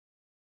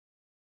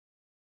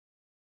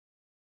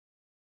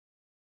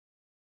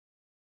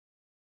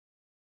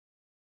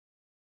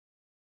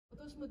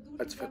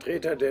Als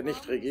Vertreter der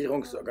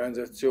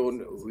Nichtregierungsorganisation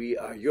We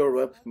Are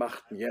Europe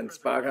machten Jens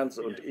Bagans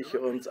und ich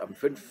uns am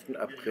 5.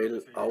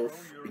 April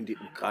auf in die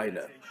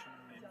Ukraine.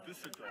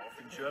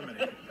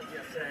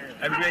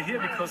 And we are here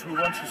because we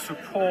want to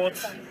support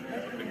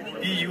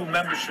EU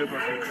membership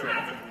of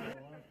Ukraine.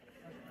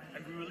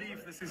 And we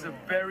believe this is a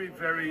very,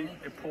 very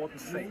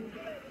important thing,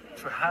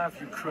 to have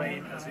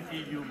Ukraine as an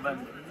EU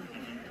member.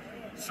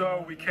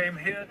 So we came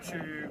here to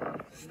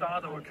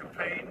start our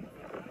campaign.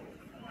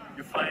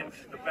 You find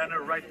the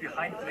banner right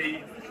behind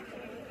me.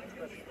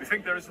 We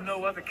think there is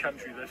no other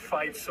country that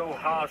fights so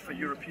hard for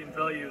European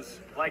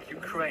values like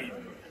Ukraine.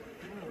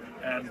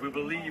 And we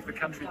believe the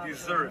country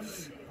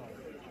deserves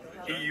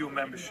EU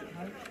membership.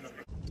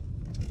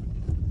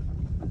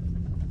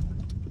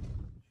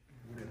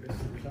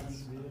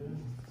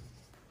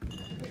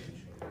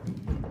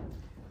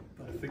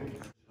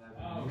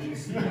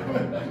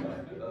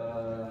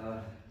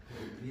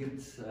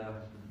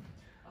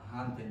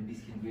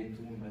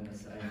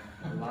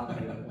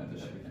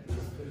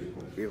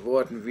 Wir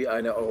wurden wie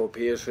eine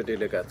europäische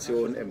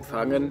Delegation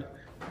empfangen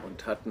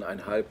und hatten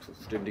ein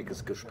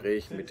halbstündiges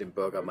Gespräch mit dem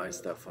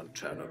Bürgermeister von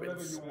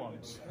Chernivtsi.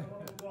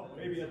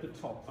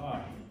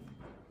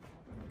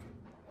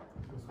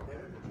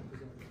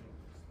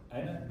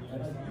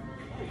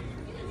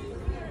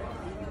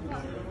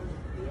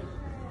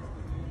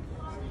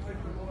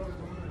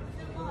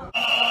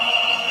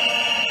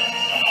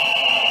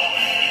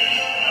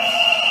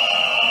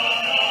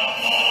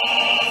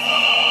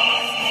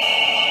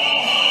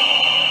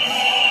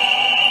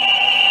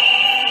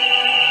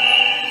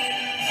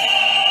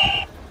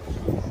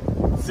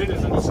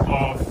 Citizens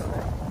of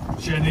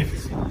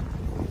Chernivtsi.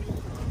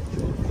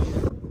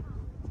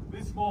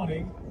 This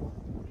morning,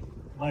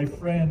 my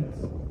friend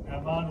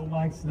Ermano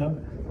Meixner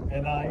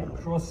and I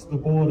crossed the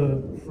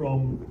border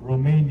from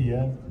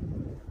Romania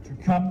to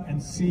come and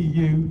see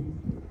you,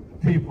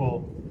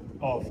 people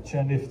of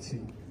Chernivtsi.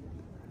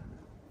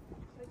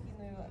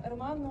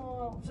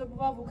 Романо вже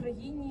бував в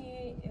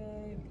Україні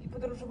і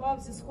подорожував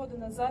зі сходу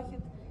на захід,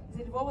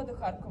 зі Львова до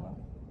Харкова.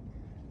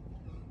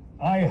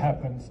 I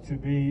happened to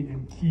be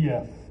in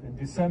Kiev in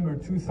December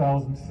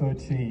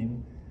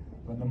 2013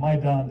 when the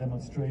Maidan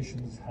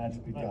demonstrations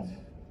had begun.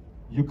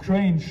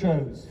 Ukraine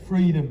shows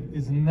freedom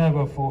is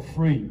never for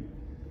free.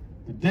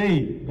 The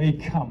day may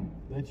come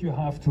that you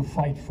have to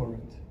fight for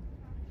it.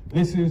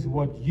 This is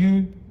what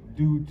you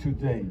do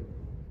today,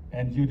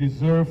 and you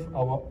deserve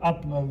our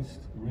utmost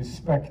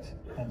respect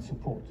and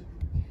support.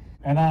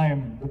 And I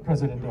am the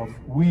president of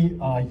We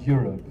Are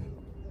Europe,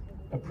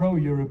 a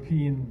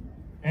pro-European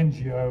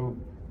NGO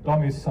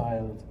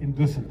domiciled in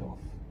Düsseldorf.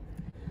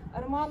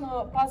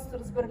 Романо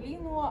пастор з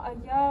Берліну, а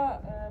я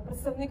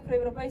представник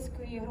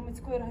проєвропейської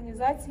громадської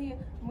організації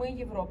Ми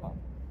Європа.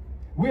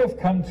 We have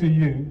come to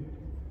you,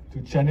 to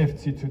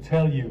Chernivtsi, to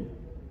tell you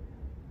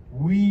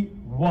we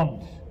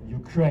want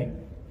Ukraine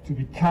to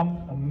become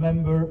a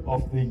member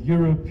of the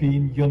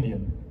European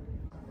Union.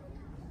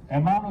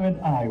 Ermano and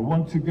I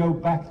want to go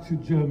back to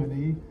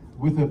Germany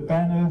with a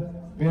banner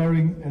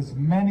bearing as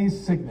many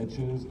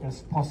signatures as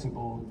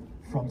possible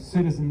from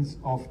citizens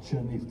of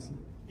Chernivtsi.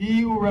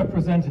 EU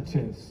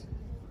representatives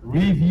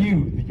review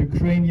the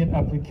Ukrainian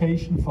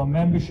application for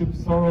membership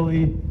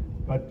thoroughly,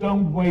 but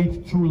don't wait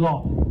too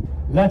long.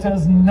 Let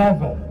us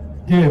never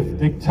give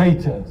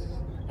dictators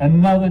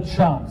another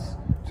chance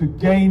to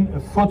gain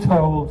a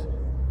foothold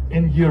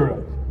in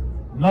Europe.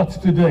 Not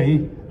today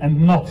and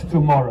not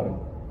tomorrow.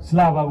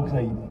 Slava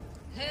Ukraini!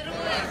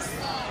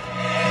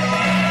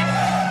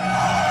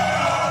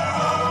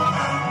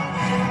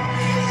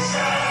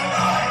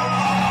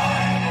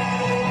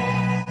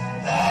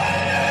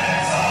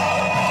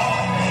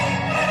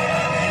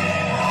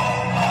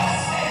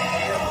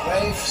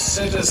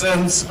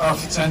 Citizens of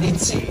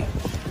Chernivtsi,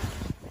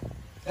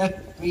 let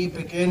me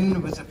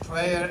begin with a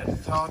prayer and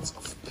thoughts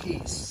of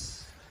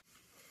peace.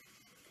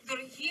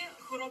 Дорогі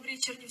хоробрі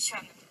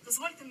чернівчани,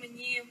 дозвольте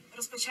мені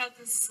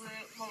розпочати з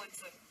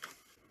молитви.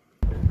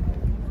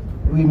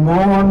 We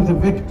mourn the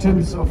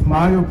victims of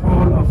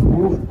Mariupol, of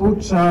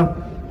Bucha,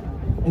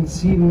 and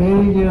see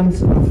millions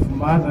of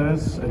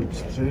mothers and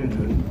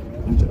children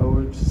and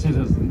old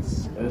citizens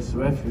as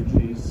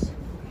refugees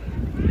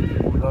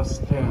who lost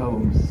their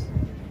homes.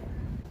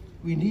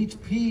 We need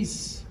peace,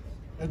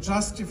 a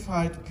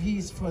justified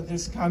peace for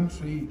this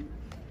country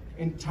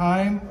in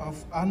time of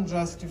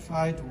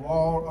unjustified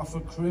war of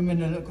a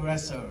criminal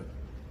aggressor.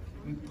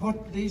 We put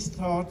these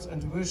thoughts and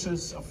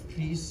wishes of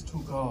peace to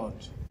God.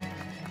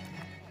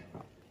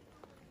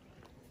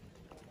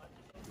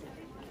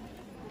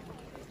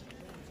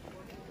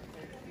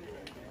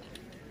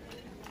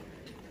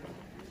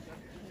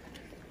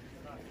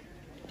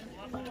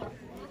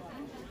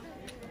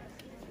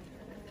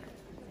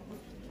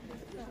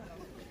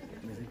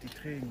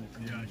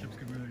 Ja, ich hab's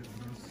gehört,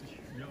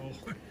 wir auch.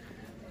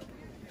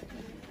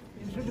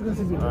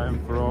 I'm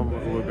from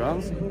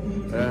Lugansk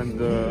and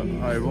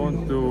I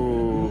want to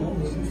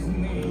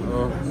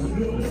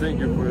thank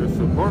you for your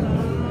support.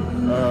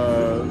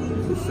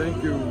 Thank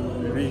you,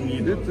 we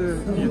need it.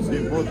 It's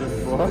important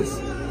for us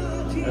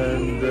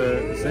and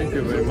thank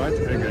you very much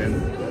again.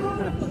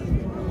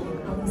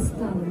 Але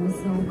станемо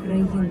за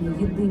Україну,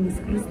 єдині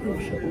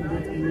скрестивши у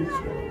битві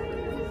нічого.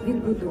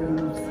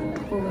 Відбудуємося,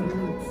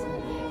 повернемося.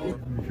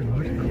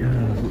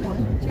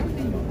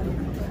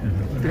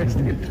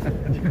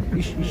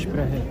 Ich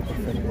spreche.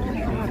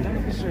 Ah,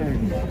 danke schön.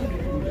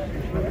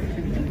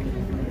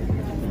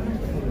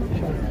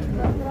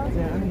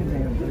 Sehr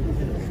angenehm. Das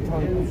ist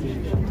toll, dass ich.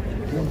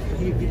 Und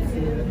hier gibt es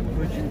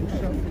deutsche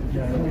Botschaft.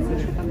 Ja.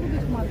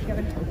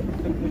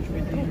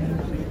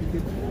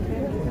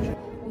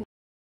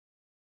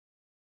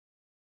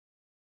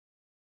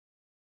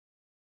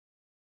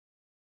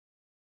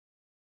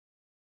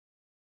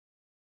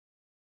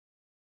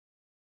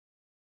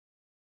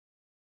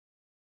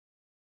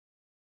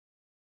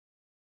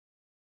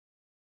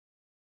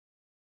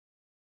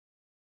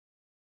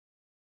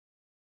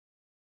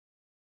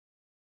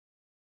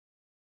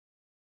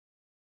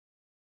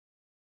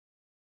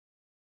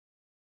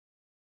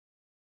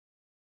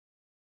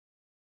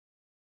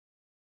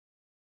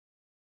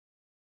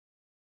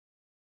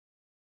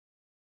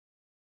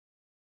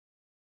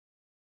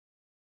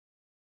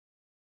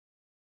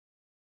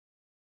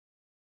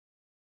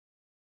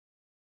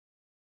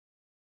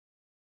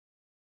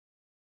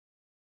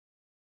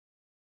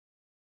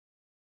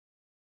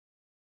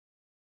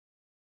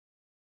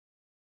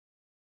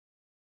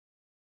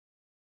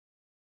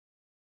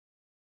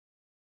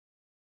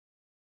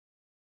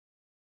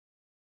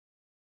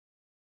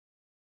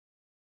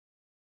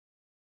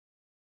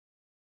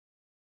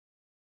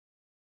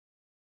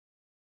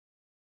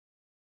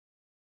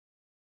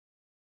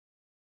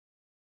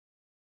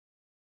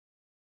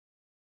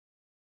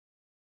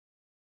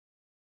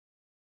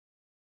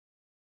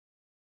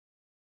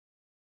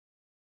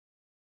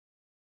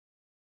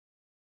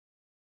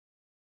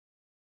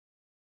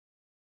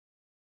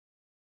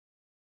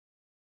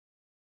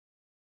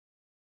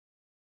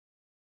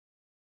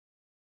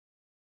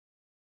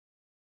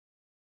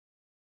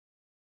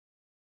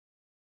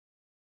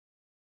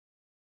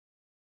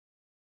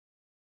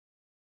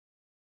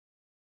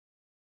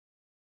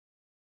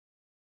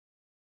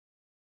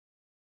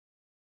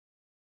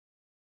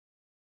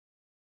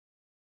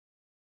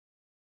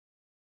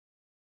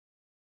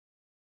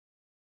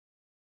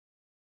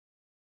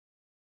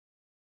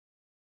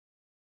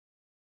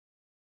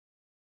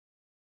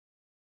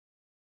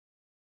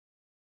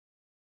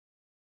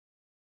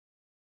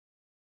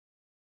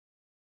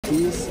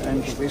 Peace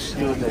and wish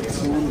you that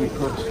soon we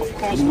could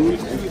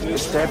meet and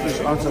establish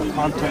also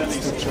contacts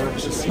to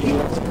churches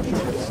here.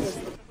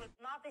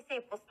 І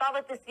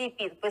поставити свій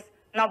підпис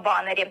на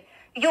банері.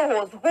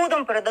 Його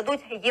згодом передадуть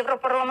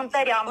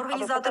європарламентарям.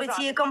 Організатори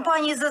цієї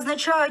кампанії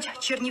зазначають,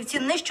 Чернівці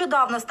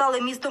нещодавно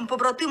стали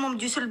містом-побратимом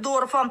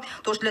Дюссельдорфа.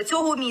 Тож для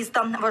цього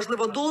міста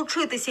важливо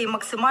долучитися і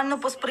максимально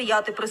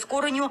посприяти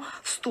прискоренню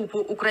вступу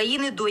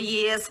України до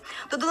ЄС.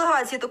 До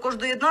делегації також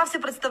доєднався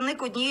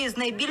представник однієї з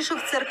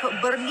найбільших церкв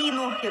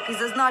Берліну, який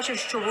зазначив,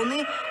 що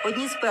вони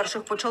одні з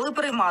перших почали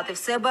приймати в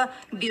себе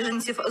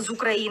біженців з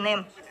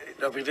України.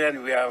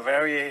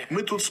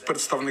 Ми тут з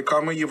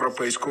представниками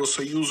Європейського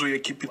Союзу,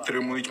 які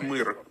підтримують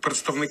мир.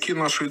 Представники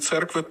нашої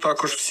церкви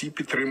також всі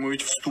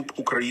підтримують вступ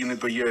України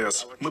до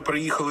ЄС. Ми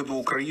приїхали до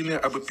України,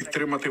 аби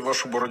підтримати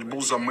вашу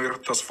боротьбу за мир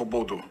та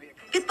свободу.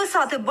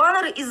 Підписати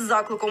банер із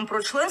закликом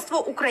про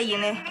членство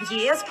України в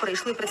ЄС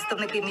прийшли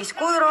представники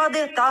міської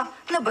ради та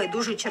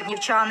небайдужі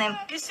чернівчани.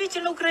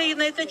 Дійсно,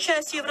 Україна – це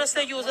частина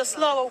Євросоюзу.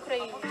 Слава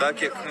Україні!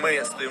 Так як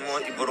ми стоїмо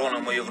і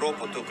боронимо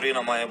Європу, то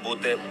Україна має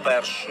бути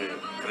першою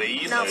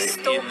країною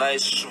і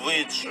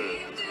найшвидшою.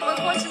 Ми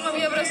хочемо в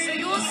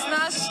Євросоюз.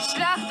 Наш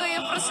шлях до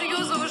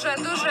Євросоюзу вже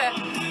дуже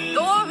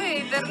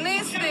довгий,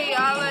 тернистий,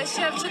 але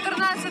ще в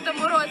 2014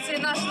 році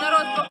наш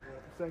народ...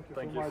 Thank you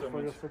so much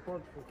for your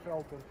support, for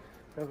help, and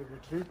have a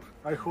good trip.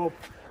 I hope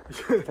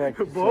Thank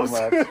you so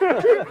much.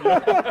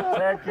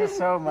 Thank you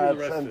so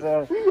much, and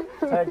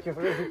thank you.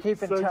 We keep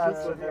in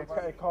touch, and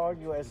I call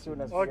you as soon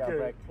as we are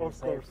back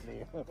safely.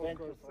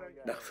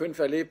 Nach 5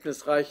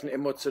 erlebnisreichen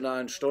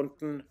emotionalen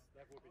Stunden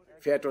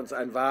fährt uns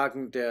ein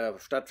Wagen der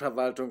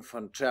Stadtverwaltung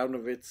von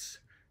Chernivtsi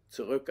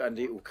zurück an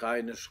die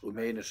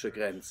ukrainisch-rumänische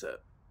Grenze.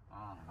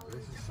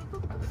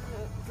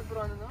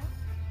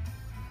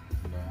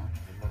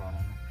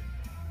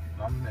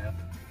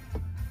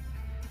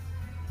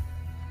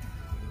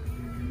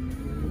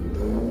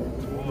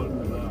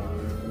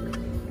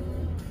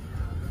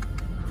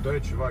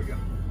 Deutsche Wagen.